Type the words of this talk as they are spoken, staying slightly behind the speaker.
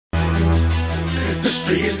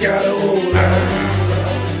streets got a hold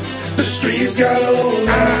on. The streets got a hold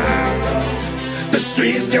on. The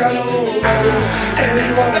streets got a hold on. And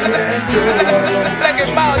they won't let go of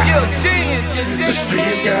them. The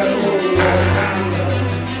streets got a hold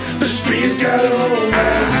on. The streets got a hold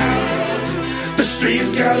on. The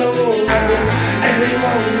streets got a hold on. And they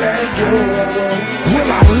won't let go of them.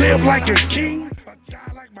 Will I live like a king? Or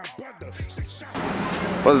die like my brother?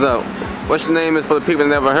 What's up? What's your name is for the people that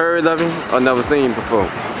never heard of you or never seen you before?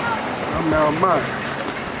 I'm L.Mont.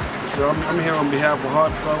 So I'm here on behalf of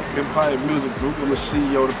HeartfeltEmpireMuzik Group. I'm the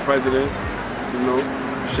CEO, the president, you know,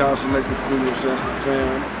 shout selected for you, that's the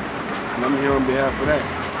fam. And I'm here on behalf of that.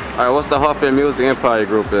 All right, what's the HeartfeltMuzik Empire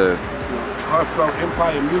Group is?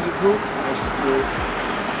 HeartfeltEmpireMuzik Group,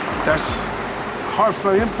 that's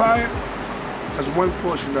Heartfelt Empire, that's one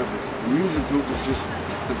portion of it. The music group is just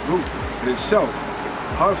the group in itself.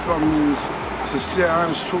 Heartfelt means sincere,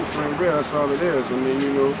 honest, truthful, and real. That's all it is. I mean,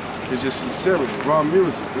 you know, it's just sincerity, raw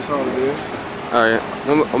music. That's all it is. All right.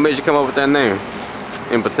 What made you come up with that name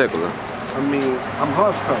in particular? I mean, I'm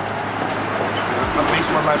heartfelt. I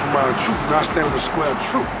base my life around truth, and I stand on the square of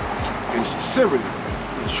truth and sincerity.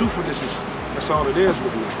 And truthfulness that's all it is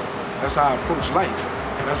with me. That's how I approach life.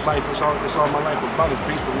 That's life. That's all my life about is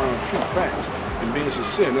based around true facts and being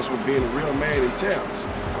sincere. And that's what being a real man entails.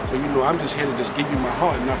 So, you know, I'm just here to just give you my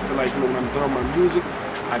heart, and I feel like, you know, when I'm doing my music,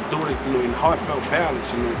 I do it, you know, in heartfelt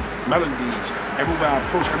ballads, you know, melodies. Everywhere I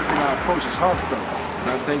approach, everything I approach is heartfelt.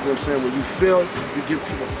 And I think, you know what I'm saying, when you feel, you give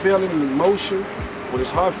people feeling and emotion. When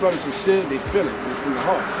it's heartfelt and sincere, they feel it from the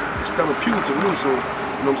heart. It's therapeutic to me, so, you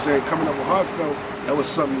know what I'm saying, coming up with heartfelt, that was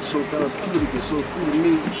something so therapeutic and so free to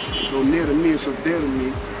me, so near to me and so dear to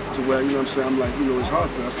me, to where, you know what I'm saying, I'm like, you know, it's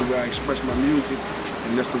heartfelt. That's the way I express my music,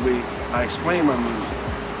 and that's the way I explain my music.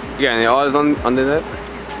 You got any artists under that?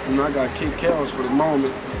 You know, I got Kid Cows for the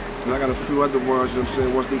moment, and I got a few other ones, you know what I'm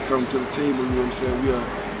saying, once they come to the table, you know what I'm saying,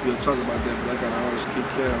 we'll talk about that, but I got an artist, Kid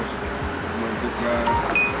Cows, you know, a good guy.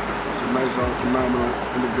 It's a nice, phenomenal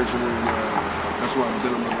individual, and that's why I'm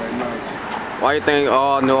dealing with right now. Why do you think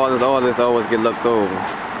all New Orleans artists always get looked over?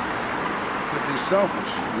 Because they're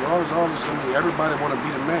selfish. New Orleans artists, I mean, everybody want to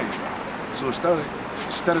be the man. So instead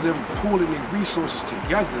of them pooling their resources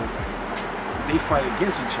together, they fight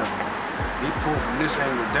against each other. They pull from this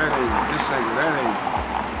angle, that angle, this angle, that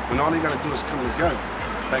angle. And all they gotta do is come together.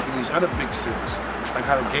 Like in these other big cities. Like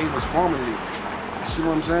how the game was formerly. You see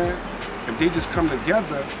what I'm saying? If they just come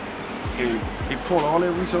together and they pull all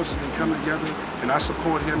their resources, they come together, and I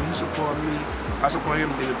support him, he support me, I support him,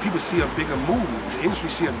 then the people see a bigger movement. The industry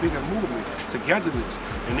see a bigger movement, togetherness.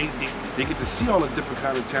 And they get to see all the different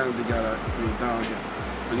kind of talent they got you know, down here.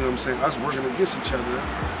 And you know what I'm saying? Us working against each other,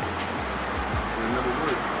 it'll never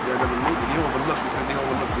work. They'll never make it. They overlook because they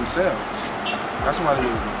overlook themselves. That's why they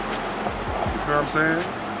overlook. You feel what I'm saying?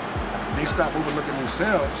 If they stop overlooking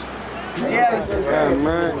themselves. Yes. Yeah,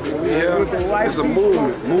 man. Yeah, it's a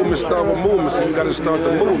movement. Movement start with movement, so you gotta start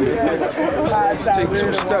the movement. Just take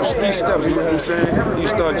 2 steps, 3 steps, you know what I'm saying? You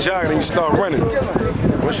start jogging and you start running.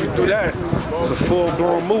 Once you do that, it's a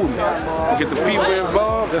full-blown movement. You get the people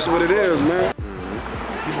involved, that's what it is, man.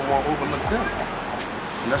 People won't overlook them.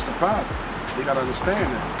 And that's the problem. They gotta understand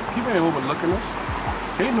that. People ain't overlooking us.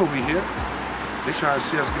 They know we here. They trying to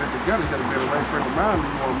see us get it together. You gotta be in the right frame of mind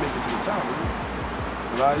if you wanna make it to the top, man.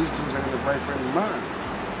 A lot of these dudes ain't in the right frame of mind.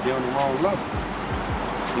 They're on the wrong level.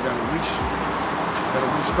 You gotta reach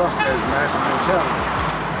stars as massive mentality.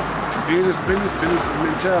 To be in this business is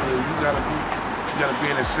mentality. You gotta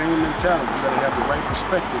be in that same mentality. You gotta have the right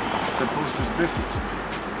perspective to approach this business.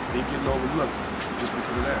 They getting overlooked just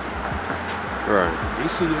because of that. Right.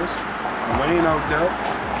 They see us. Wayne out there.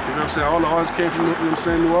 You know what I'm saying? All the artists came from, you know what I'm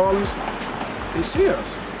saying, New Orleans. They see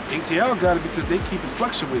us. ATL got it because they keep it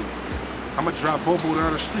fluctuating. I'm gonna drop Bobo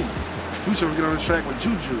down the street. Future will get on the track with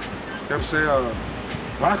Juju. You know what I'm saying?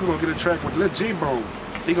 Rocker gonna get a track with Lil J-Bone.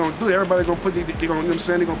 They gonna do that. Everybody gonna put you know what I'm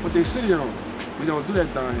saying? They gonna put their city on. We don't do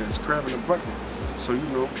that down here. It's crab in the bucket. So, you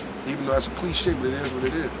know, even though that's a cliche, but it is what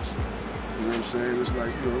it is. You know what I'm saying? It's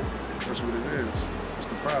like, you know, that's what it is. That's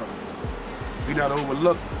the problem. We not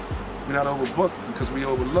overlooked. We not overbooked because we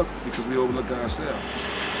overlook ourselves.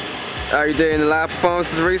 Are you doing the live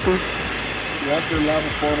performances recently? Yeah, I did a live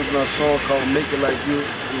performance on a song called Make It Like You.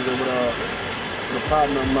 With a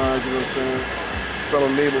partner of mine, you know what I'm saying? A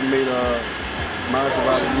fellow label made Minds of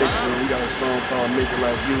Our Mix, and we got a song called Make It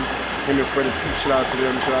Like You. Him and Freddie Pete, shout out to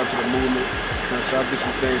them, shout out to the movement. You know, so I did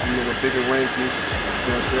some things, you know, Bigger Ranky. You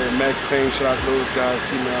know what I'm saying? Max Payne, shout out to those guys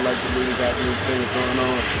too, man. I like the way they got new things going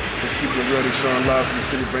on. They're keeping it real, they're showing love to the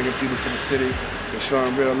city, bringing people to the city. They're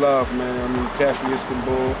showing real love, man. I mean, Cafe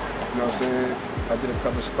Istanbul, you know what I'm saying? I did a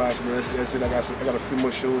couple of spots, you know, that's it. I got a few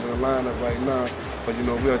more shows in the lineup right now, but you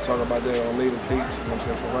know, we'll talk about that on later dates, you know what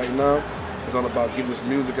I'm saying? For right now, it's all about getting this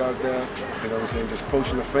music out there, you know what I'm saying, just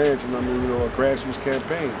poaching the fans, you know what I mean, you know, a grassroots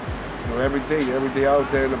campaign. You know, every day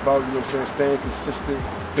out there and about, you know what I'm saying, staying consistent,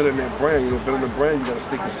 building that brand, you know, building a brand, you gotta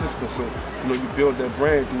stay consistent, so, you know, you build that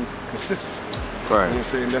brand through consistency. Right. You know what I'm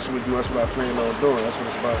saying, that's what I plan on doing, that's what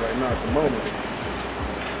it's about right now at the moment.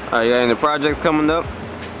 You got any projects coming up?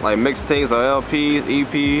 Like mixtapes or LPs,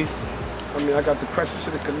 EPs? I mean, I got the Crescent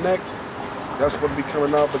City Connect. That's supposed to be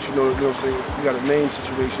coming out, but you know what I'm saying? We got a name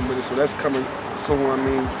situation with it, so that's coming soon. I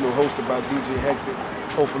mean, you know, hosted by DJ Hectic.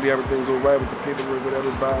 Hopefully everything go right with the paperwork with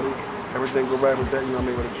everybody. Everything go right with that, you know, I'm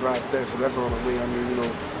able to drop that, so that's on the way. I mean, you know,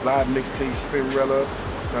 live mixtapes, Spinrella.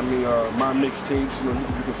 I mean, my mixtapes, you know,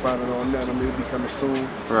 you can find it on that. I mean, it'll be coming soon.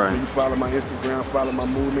 Right. You follow my Instagram, follow my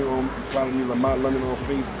movement, follow me, L.Mont London on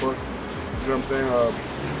Facebook. You know what I'm saying?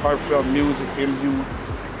 HeartfeltMuzik,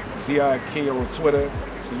 M-U-Z-I-K on Twitter.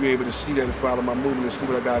 You'll be able to see that and follow my movement and see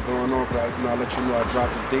what I got going on. Cause I'll let you know I drop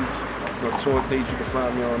the dates. You know, tour dates, you can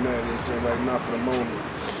find me on that. You know what I'm saying? Right now for the moment.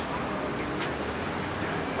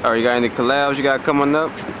 Alright, you got any collabs you got coming up?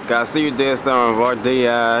 Got see you did some of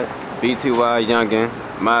R.D.I., BTY Youngin,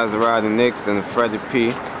 Maserati Nix, and Freddie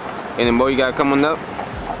P. Any more you got coming up? I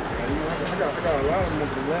got a lot of them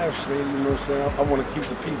collabs, you know what I'm saying? I want to keep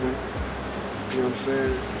the people, you know what I'm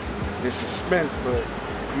saying, in suspense, but,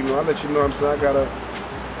 you know, I'll let you know what I'm saying. I got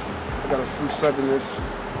a few Southerners,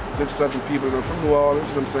 good Southern people, you know, from New Orleans,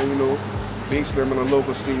 you know what I'm saying, you know, basically I'm in a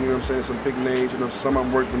local scene, you know what I'm saying, some big names, you know, some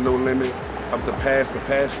I'm working with No Limit, up the past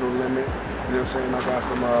No Limit, you know what I'm saying. I got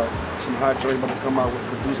some hot joint about to come out with,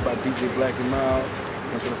 produced by DJ Black and Mild, you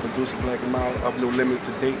know what I'm saying, producer Black and Mild, up No Limit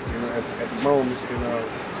to date, you know, at the moment, and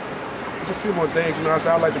there's a few more things, you know,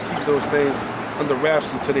 I like to keep those things under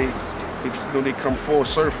wraps until they come full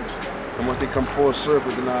surface. And once they come full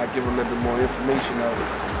surface, then I give a little bit more information out.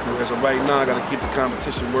 You know, as of right now, I got to keep the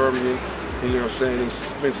competition worrying, and you know what I'm saying, in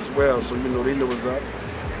suspense as well, so you know they know what's up.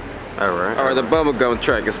 Alright, the bubblegum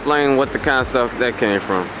track. Explain what the concept that came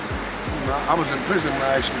from. You know, I was in prison when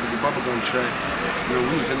I actually did the bubblegum track. You know,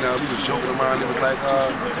 we was in there, we was joking around. It was like,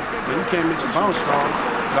 man, you can't make a bounce song.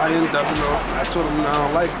 But I ended up, you know, I told them, you know, I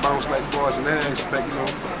don't like bounce like boys in that aspect, you know.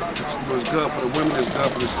 It's good for the women, it's good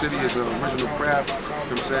for the city, it's an original craft.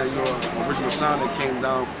 You know what I'm saying? You know, an original sound that came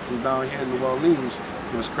down from down here in New Orleans.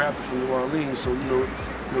 It was crafted from New Orleans, so you know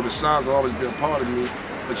the sound will always be a part of me.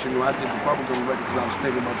 But you know, I did the bubblegum record because I was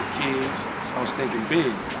thinking about the kids. I was thinking big.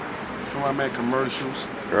 You know, I made commercials,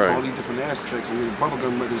 all these different aspects. I mean, the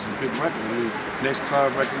bubblegum record is a big record. I mean, next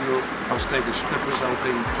club record, you know, I was thinking strippers, I was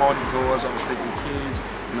thinking party goers, I was thinking kids.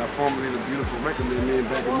 And I formulated a beautiful record that me and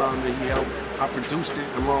Black and Mild, he helped. I produced it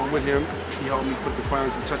along with him. He helped me put the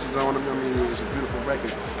finishing touches on it. I mean, it was a beautiful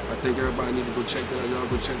record. I think everybody need to go check that out. Y'all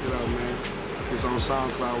go check that out, man. It's on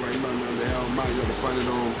SoundCloud right now, man. The L.Mont, y'all can find it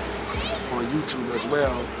on YouTube as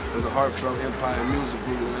well. There's the HeartfeltEmpireMuzik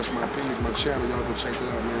group. That's my page, my channel. Y'all go check it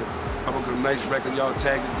out, man. I got a nice record. Y'all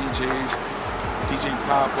tag the DJs, DJ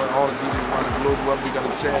Pop, all the DJs around the globe. Whoever you got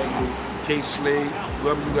to tag, K-Slade,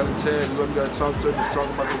 whoever you got to tag, whoever you got to talk to, just talk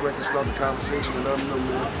about the record, start the conversation, and let them know,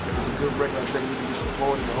 man. It's a good record. I think we need to be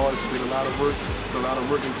supported. The artists did a lot of work, put a lot of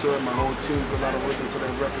work into it. My whole team put a lot of work into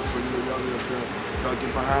that record. So, you know, y'all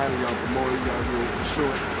get behind it, y'all promote it, y'all pursue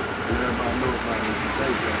it, and everybody know about it. So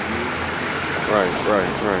thank you, man.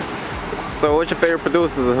 Right. So what's your favorite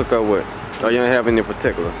producers to hook up with? Or you don't have any in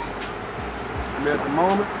particular? I mean, at the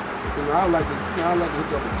moment, you know, I like to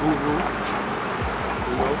hook up with Guru.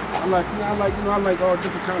 You know, I like all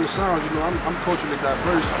different kinds of sounds. You know, I'm culturally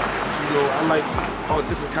diverse. You know, I like all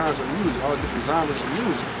different kinds of music, all different genres of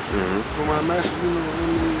music. For my master, you know, I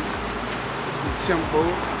mean, the tempo.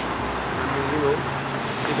 I mean, you know,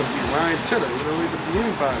 it could be Ryan Tedder. You know, it could be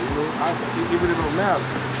anybody. You know, it really don't matter.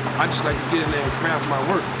 I just like to get in there and craft my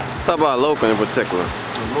work. Talk about local in particular.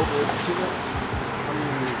 Local in particular? I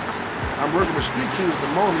mean, I'm working with Street Kings at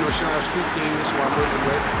the moment. You know, shout out Street King, that's who I'm working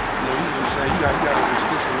with. You know, he's been saying he got an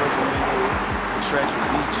extensive resume, you know, tracks with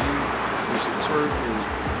BG, he's a Turk, and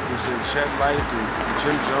he's a Chat Life, and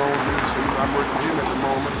Jim Jones. So you know, I'm working with him at the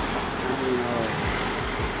moment. I mean,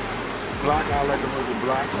 Block, I like to work with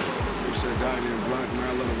Block. You know, a guy named Block, man,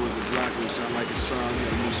 I love to work with Block. You know, I like his sound, he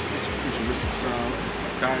has a futuristic sound.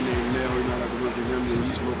 Guy named Nell, you know, I like to work with him. You know,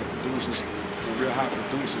 he's local producers, real hot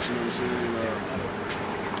producers, you know what I'm saying?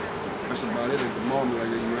 That's about it at the moment. Like,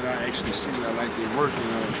 you know, I actually see that I like their work.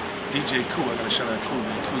 And DJ Cool, I gotta shout out Cool,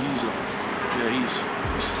 man. Cool, he's you know,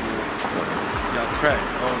 got crack,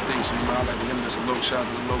 all things. So, you know, I like him. That's a local shout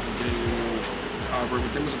out to the local game. You know, I work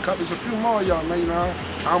with them. There's a few more y'all, man. You know,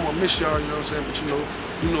 I don't want to miss y'all. You know what I'm saying? But you know,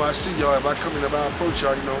 you know, I see y'all. If I come in, if I approach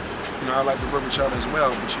y'all, you know, I like to work with y'all as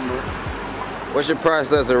well. But you know, what's your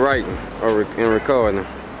process of writing or in recording?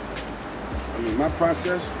 I mean, my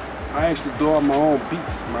process, I actually do all my own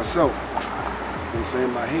beats myself. You know what I'm saying?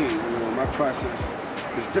 In my head, you know, my process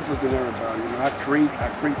is different than everybody. You know, I create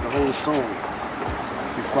the whole song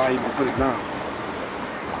before I even put it down.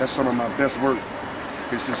 That's some of my best work.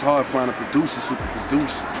 It's just hard finding producers who can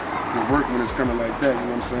produce the work when it's coming like that. You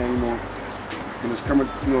know what I'm saying? You know, when it's coming,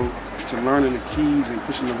 you know, to learning the keys and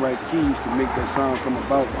pushing the right keys to make that sound come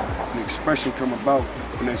about, the expression come about,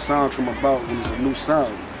 and that sound come about when it's a new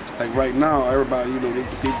sound. Like right now, everybody, you know,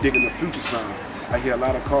 they digging the Future sound. I hear a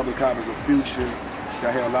lot of carbon copies of Future.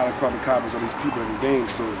 I hear a lot of carbon copies of these people in the game.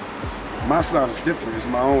 So my sound is different. It's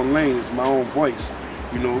my own lane. It's my own voice.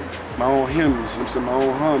 You know, my own hymns. You know what I'm saying? My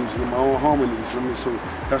own hums. You know, my own harmonies. You know what I mean? So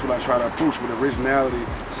that's what I try to approach with originality,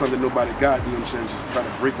 something nobody got. You know what I'm saying? Just try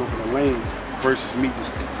to break open a lane versus me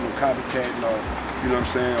just, you know, copycatting or, you know what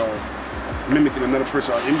I'm saying, or mimicking another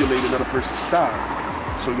person or emulating another person's style.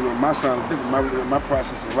 So, you know, my sound is different. My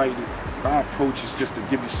process of writing, my approach is just to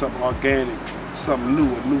give you something organic, something new,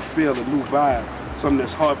 a new feel, a new vibe, something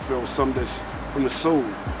that's heartfelt, something that's from the soul,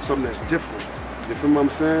 something that's different. You feel what I'm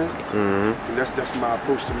saying? Mm-hmm. And that's my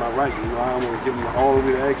approach to my writing. You know, I don't want to give them all the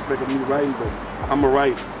way the aspect of me writing, but I'm a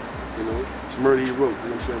writer. You know, it's murder he wrote. You know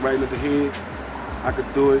what I'm saying? Writing at the head, I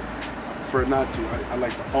could do it. I prefer not to. I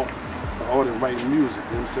like the art of writing music.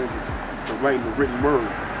 You know what I'm saying? The writing the written word.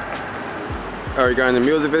 Are you got any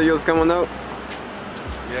music videos coming out?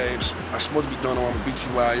 Yeah, I'm supposed to be doing one with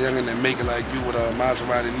BTY Young and then Make It Like You with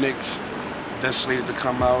Maserati Nicks. That's slated to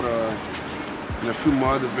come out. And a few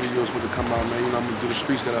more other videos will come out, man. You know, I'm gonna do the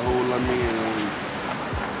streets, got a hold on me, and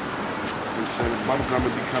I'm saying the bubblegum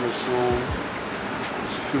will be coming soon.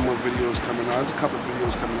 There's a few more videos coming out. There's a couple of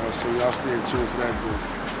videos coming out, so y'all stay tuned for that, dude.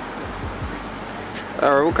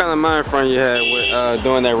 All right, what kind of mind frame you had with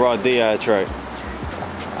doing that raw DI track?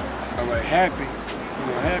 All right, happy. You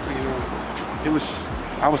know, happy. You know, it was.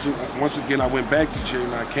 Once again, I went back to jail,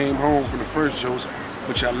 and I came home from the first shows,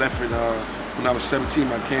 which I left it. When I was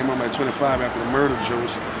 17, I came home at 25 after the murder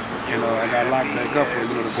shows, and I got locked back up for,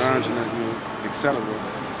 you know, the guns and etc.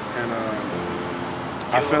 And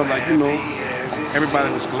I felt like, you know,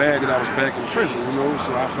 everybody was glad that I was back in prison, you know.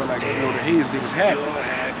 So I felt like, you know, the haters, they was happy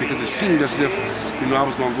because it seemed as if, you know, I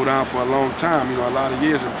was gonna go down for a long time, you know, a lot of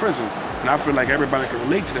years in prison. And I feel like everybody can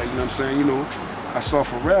relate to that, you know what I'm saying? You know, I saw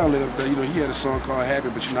Pharrell lit up there, you know, he had a song called Happy,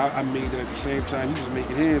 but you know, I made it at the same time. He was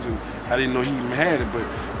making his, and I didn't know he even had it. But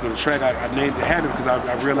you know, the track, I named it Happy because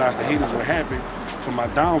I realized the haters were happy for my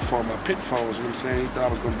downfall, my pitfalls. You know what I'm saying? He thought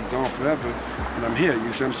I was going to be gone forever, and I'm here.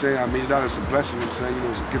 You see what I'm saying? I made it out. It's a blessing. You know what I'm saying? You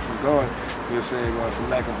know, it's a gift from God. You know what I'm saying? For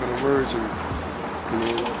lack of better words, and you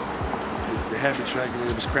know, the Happy track, you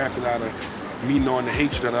know, it was crafted out of me knowing the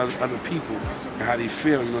hatred of other people and how they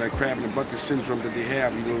feel, you know, that crab in the bucket syndrome that they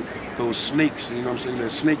have, you know, those snakes, you know what I'm saying,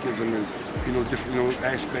 that snakeism and, you know, different, you know,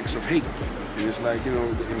 aspects of hate. And it's like, you know,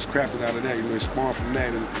 it was crafted out of that, you know, it spawned from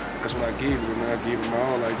that, and that's what I gave it, and I gave it my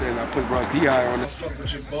all like that, and I put Raw DI on it. Fuck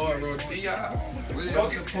with your boy, Raw DI. Really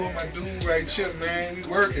help support my dude right here, man. We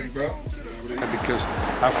working, bro. Because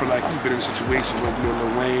I feel like he's been in a situation with, you know,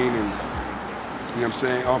 Lil Wayne and, you know what I'm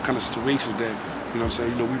saying, all kind of situations that, you know what I'm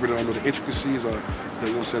saying, you know, we really don't know the intricacies or,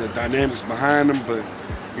 the, you know what I'm saying, the dynamics behind them, but,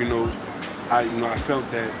 you know, I felt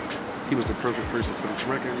that he was the perfect person for this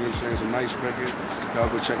record, you know what I'm saying, it's a nice record,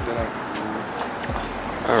 y'all go check that out.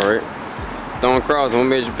 All right. Throwing Cross, what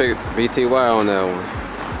made you pick BTY on that one?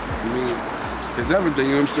 I mean, it's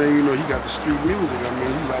everything, you know what I'm saying, you know, he got the street music, I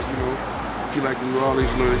mean, he like to do all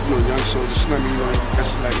these, you know, Young Soldier Slim, you know,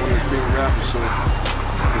 that's like one of his big rappers, so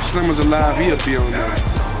if Slim was alive, he'd be on there.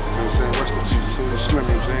 You know what I'm saying? Rest in peace, Soldier Slim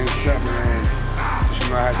and James Chapman. But you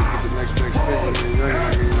know, I had to get the next step,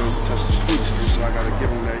 you know, touch the streets. So I gotta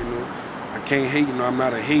give him that, you know. I can't hate, you know, I'm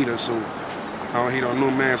not a hater, so I don't hate on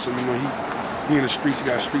no man. So, you know, he in the streets, he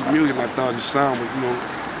got street music, and I thought his sound would, you know,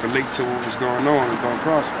 relate to what was going on and Don't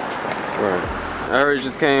Cross it. Right. I heard you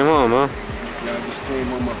just came home, huh? Yeah, I just came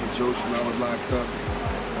home up with Jose, and I was locked up. You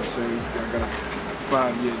know what I'm saying? I got a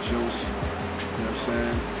 5-year Jose. You know what I'm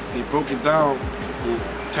saying? They broke it down with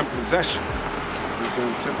temp possession. You know what I'm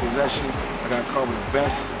saying? Temp possession. I got caught with a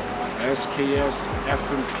vest, SKS,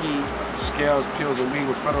 FMP, scales, pills, and weed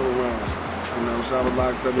with federal rounds. You know, so I was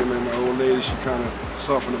locked up, and then my old lady, she kind of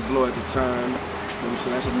softened the blow at the time. You know what I'm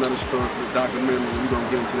saying? That's another story for the documentary. We're going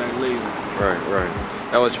to get into that later. Right, right.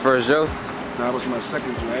 That was your first Jose? No, that was my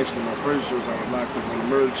second Jose. Actually, my first Jose, I was locked up on a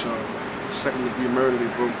murder charge. The second degree murder, they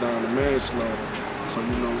broke down the manslaughter. So,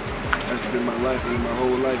 you know, that's been my life, and my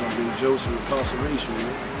whole life I've been Jose in incarceration, you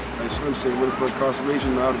know? Like Slim said, what for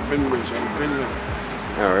incarceration? I would have been rich, I would have been there.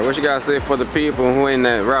 Alright, what you gotta say for the people who in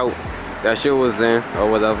that route that you was in, or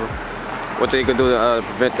whatever? What they could do to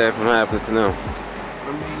prevent that from happening to them?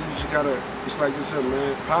 I mean, you just gotta, it's like this here,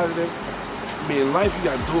 man, positive. I mean, in life you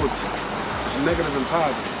got duality. It's negative and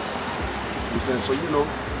positive. You know what I'm saying? So, you know,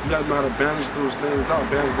 you gotta know how to balance those things out,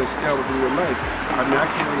 balance that scale within your life. I mean, I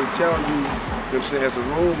can't really tell you, you know what I'm saying, as a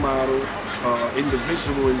role model,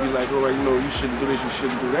 individual, and be like, all right, you know, you shouldn't do this, you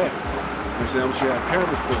shouldn't do that. You know what I'm saying? I'm what you have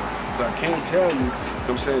parents for. But I can tell you, you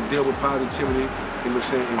know what I'm saying, deal with positivity, you know what I'm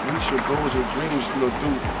saying, and reach your goals, your dreams, you know,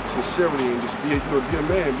 through sincerity and just be a, you know, be a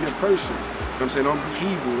man, be a person. You know what I'm saying? Don't be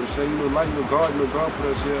evil. You know what I'm saying? You know, like, you know, God put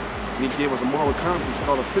us here and he gave us a moral compass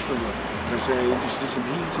called a fitna. You know what I'm saying? Just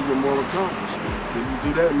adhere to your moral compass. If you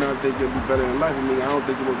do that, man, I think you'll be better in life. I mean, I don't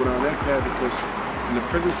think you're gonna go down that path because in the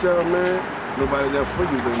prison cell, man, nobody there for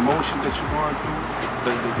you. The emotion that you're going through, the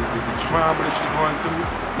trauma that you're going through,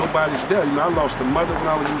 nobody's there. You know, I lost a mother when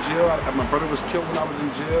I was in jail. My brother was killed when I was in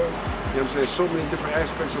jail. You know what I'm saying? So many different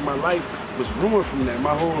aspects of my life was ruined from that.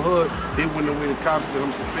 My whole hood, they went away, the cops, the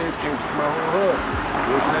feds came to my whole hood.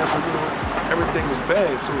 You know what I'm saying? So, you know, everything was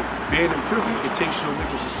bad. So being in prison, it takes you away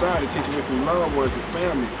from society, it takes you away from loved ones, your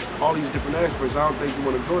family, all these different aspects. I don't think you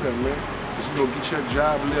want to go there, man. Just, you know, get your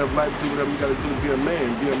job, live life, do whatever you got to do to be a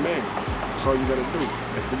man, be a man. That's all you got to do.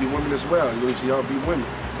 And for you women as well, you know, so y'all be women.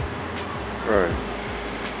 Right.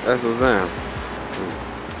 That's what's down.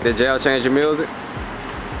 Did jail change your music?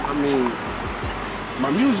 I mean, my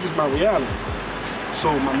music is my reality. So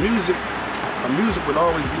my music would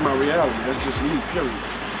always be my reality. That's just me, period.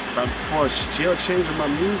 But as far as jail changing my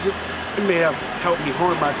music, it may have helped me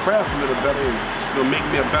hone my craft a little better and, you know, make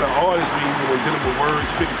me a better artist, maybe, you know, dealing with words,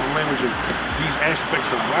 figurative language, and these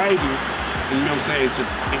aspects of writing, and, you know what I'm saying, to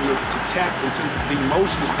tap into the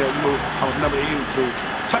emotions that, you know, I was never able to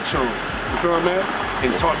touch on. You feel what I'm at? And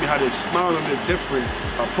taught me how to expound on it different,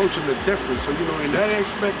 approach it different. So, you know, in that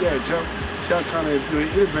aspect, yeah, y'all kind of, you know,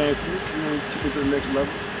 it advanced me, you know, took me to the next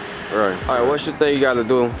level. Right. All right. What you think you got to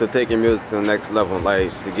do to take your music to the next level,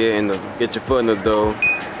 like to get your foot in the door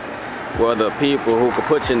with other people who can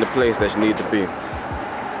put you in the place that you need to be?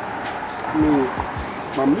 I mean,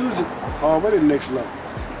 my music already next level.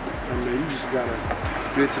 I mean, you just gotta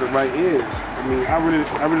get it to the right ears. I mean, I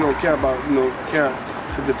really don't care about, you know,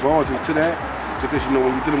 to divulge into that. Because, you know,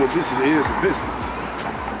 when you're dealing with this, it is a business. You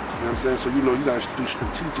know what I'm saying? So, you know, you gotta do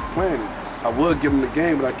strategic planning. I would give them the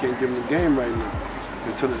game, but I can't give them the game right now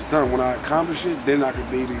until it's done. When I accomplish it, then I could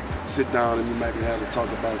maybe sit down and we might have to talk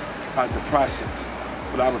about the process.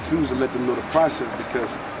 But I refuse to let them know the process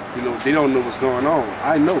because, you know, they don't know what's going on.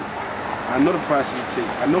 I know the process it takes.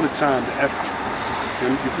 I know the time, the effort.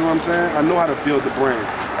 And you feel what I'm saying? I know how to build the brand.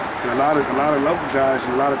 And a lot of local guys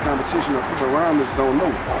and a lot of competition or people around us don't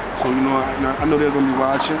know. So, you know, I know they're going to be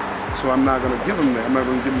watching, so I'm not going to give them that. I'm not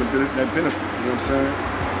going to give them that benefit, you know what I'm saying?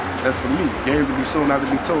 That's for me. Games to be sold, not to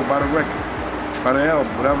be told, by the record, by the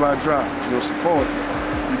album, whatever I drop, you know, support it.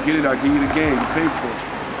 You get it, I give you the game, you pay for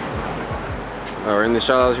it. All right, any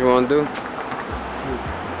shout-outs you want to do? I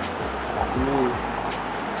mean,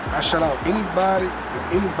 I shout out anybody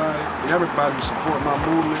and everybody who support my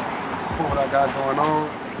movement, support what I got going on.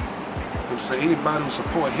 You know, say anybody who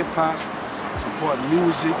support hip-hop, support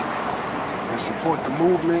music, and support the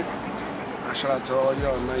movement, I shout out to all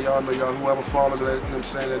y'all, man. Y'all know y'all, whoever fall into that, you know what I'm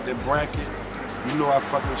saying, that bracket, you know I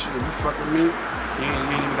fuck with you. If you fuck with me, you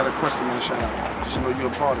ain't even got a question, man, shout out. Just know you're a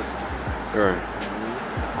part of it. All right.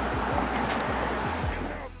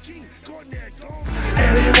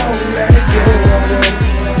 And he won't let go of it.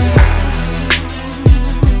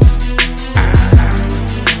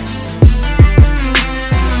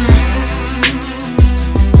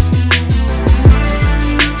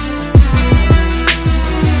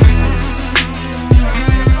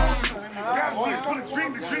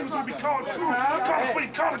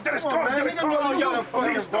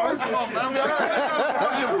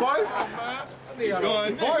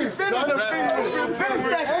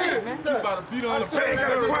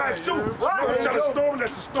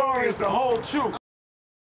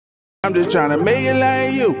 I'm just trying to make it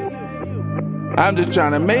like you. I'm just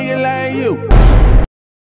trying to make it like you.